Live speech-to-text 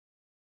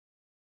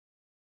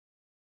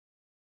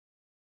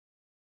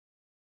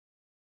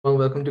Well,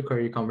 welcome to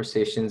Career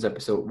Conversations,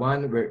 Episode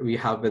 1, where we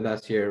have with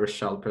us here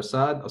Rochelle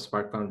Prasad of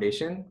Spark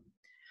Foundation.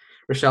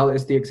 Rochelle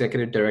is the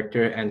Executive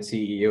Director and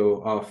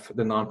CEO of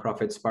the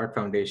nonprofit Spark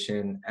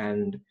Foundation,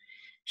 and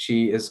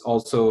she is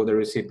also the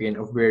recipient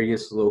of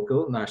various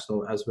local,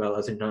 national, as well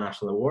as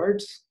international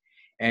awards.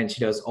 And she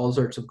does all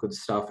sorts of good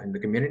stuff in the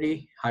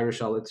community. Hi,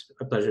 Rochelle. It's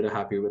a pleasure to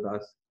have you with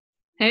us.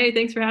 Hey,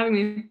 thanks for having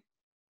me.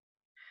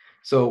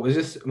 So let's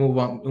just move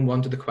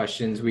on to the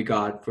questions we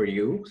got for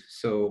you.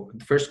 So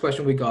the first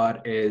question we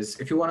got is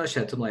if you want to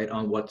shed some light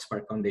on what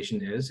Spark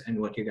Foundation is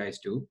and what you guys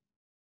do.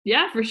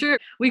 Yeah, for sure.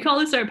 We call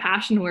this our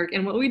passion work.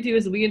 And what we do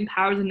is we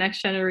empower the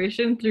next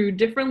generation through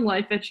different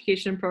life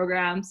education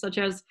programs, such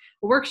as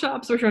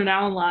workshops, which are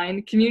now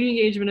online, community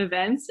engagement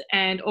events,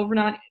 and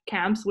overnight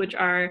camps, which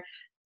are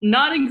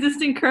not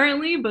existing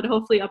currently, but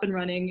hopefully up and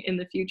running in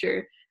the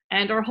future.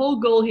 And our whole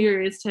goal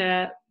here is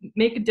to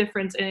make a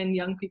difference in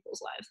young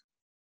people's lives.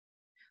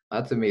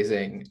 That's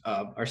amazing.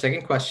 Our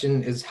second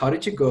question is how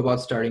did you go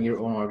about starting your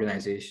own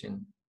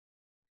organization?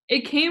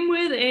 It came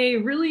with a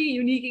really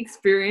unique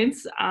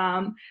experience.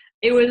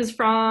 It was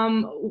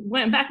from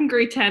when back in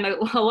grade 10,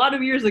 a lot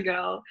of years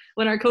ago,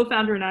 when our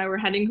co-founder and I were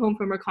heading home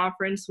from a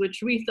conference, which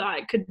we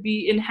thought could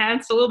be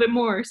enhanced a little bit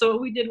more. So what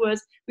we did was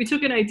we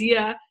took an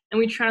idea and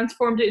we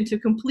transformed it into a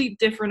complete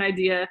different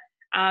idea.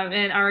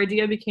 And our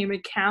idea became a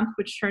camp,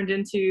 which turned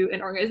into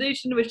an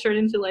organization, which turned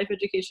into life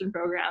education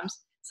programs.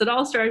 So it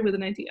all started with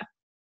an idea.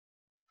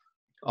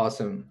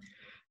 Awesome.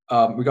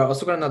 We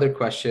also got another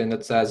question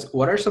that says,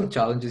 what are some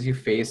challenges you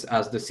face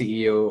as the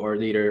CEO or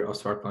leader of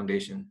Spark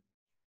Foundation?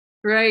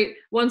 Right.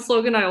 One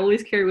slogan I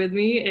always carry with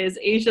me is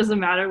age doesn't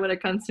matter when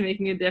it comes to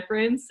making a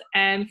difference.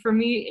 And for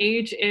me,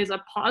 age is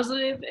a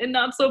positive and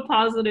not so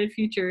positive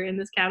feature in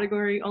this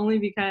category, only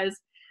because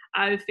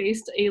I've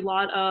faced a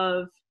lot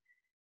of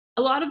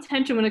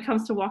tension when it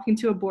comes to walking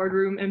to a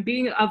boardroom and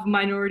being of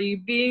minority,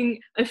 being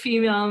a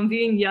female and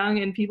being young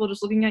and people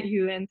just looking at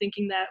you and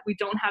thinking that we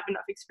don't have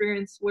enough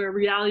experience, where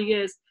reality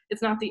is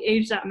it's not the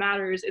age that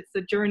matters, it's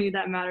the journey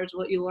that matters,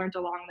 what you learned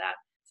along that.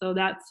 So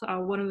that's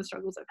one of the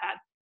struggles I've had.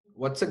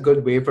 What's a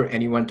good way for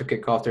anyone to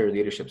kick off their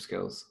leadership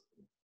skills?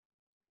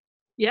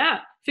 Yeah,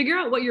 figure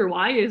out what your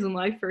why is in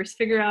life first.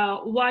 Figure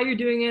out why you're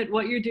doing it,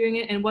 what you're doing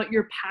it, and what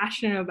you're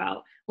passionate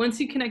about. Once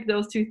you connect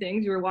those two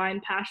things, your why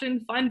and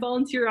passion, find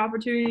volunteer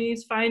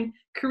opportunities, find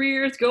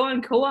careers, go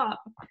on co-op,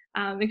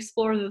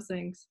 explore those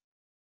things.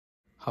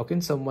 How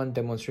can someone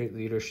demonstrate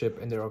leadership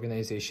in their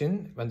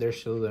organization when they're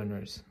still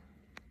learners?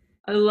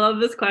 I love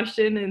this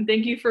question, and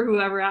thank you for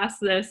whoever asked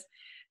this.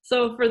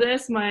 So for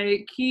this, my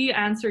key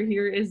answer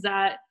here is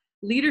that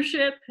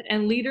leadership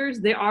and leaders,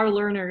 they are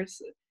learners.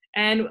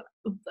 And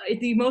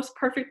the most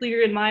perfect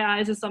leader in my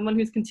eyes is someone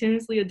who's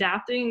continuously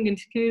adapting and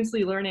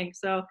continuously learning.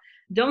 So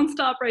don't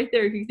stop right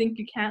there. If you think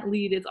you can't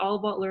lead, it's all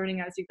about learning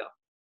as you go.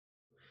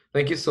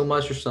 Thank you so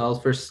much, Rochelle,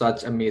 for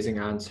such amazing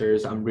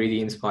answers. I'm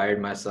really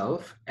inspired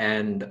myself.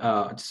 And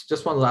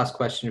just one last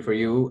question for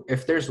you.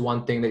 If there's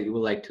one thing that you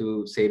would like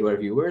to say to our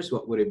viewers,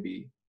 what would it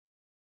be?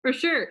 For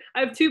sure.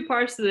 I have two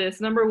parts to this.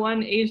 Number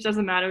one, age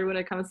doesn't matter when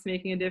it comes to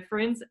making a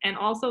difference. And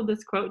also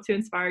this quote to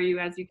inspire you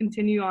as you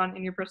continue on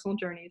in your personal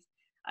journeys.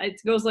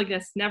 It goes like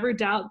this: never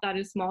doubt that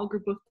a small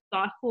group of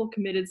thoughtful,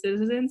 committed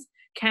citizens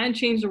can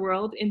change the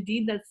world.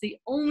 Indeed, that's the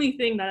only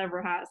thing that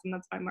ever has. And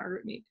that's by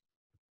Margaret Mead.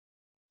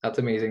 That's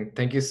amazing.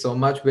 Thank you so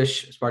much.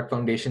 Wish Spark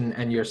Foundation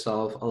and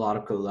yourself a lot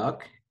of good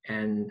luck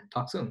and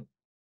talk soon.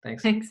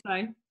 Thanks. Thanks.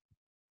 Bye.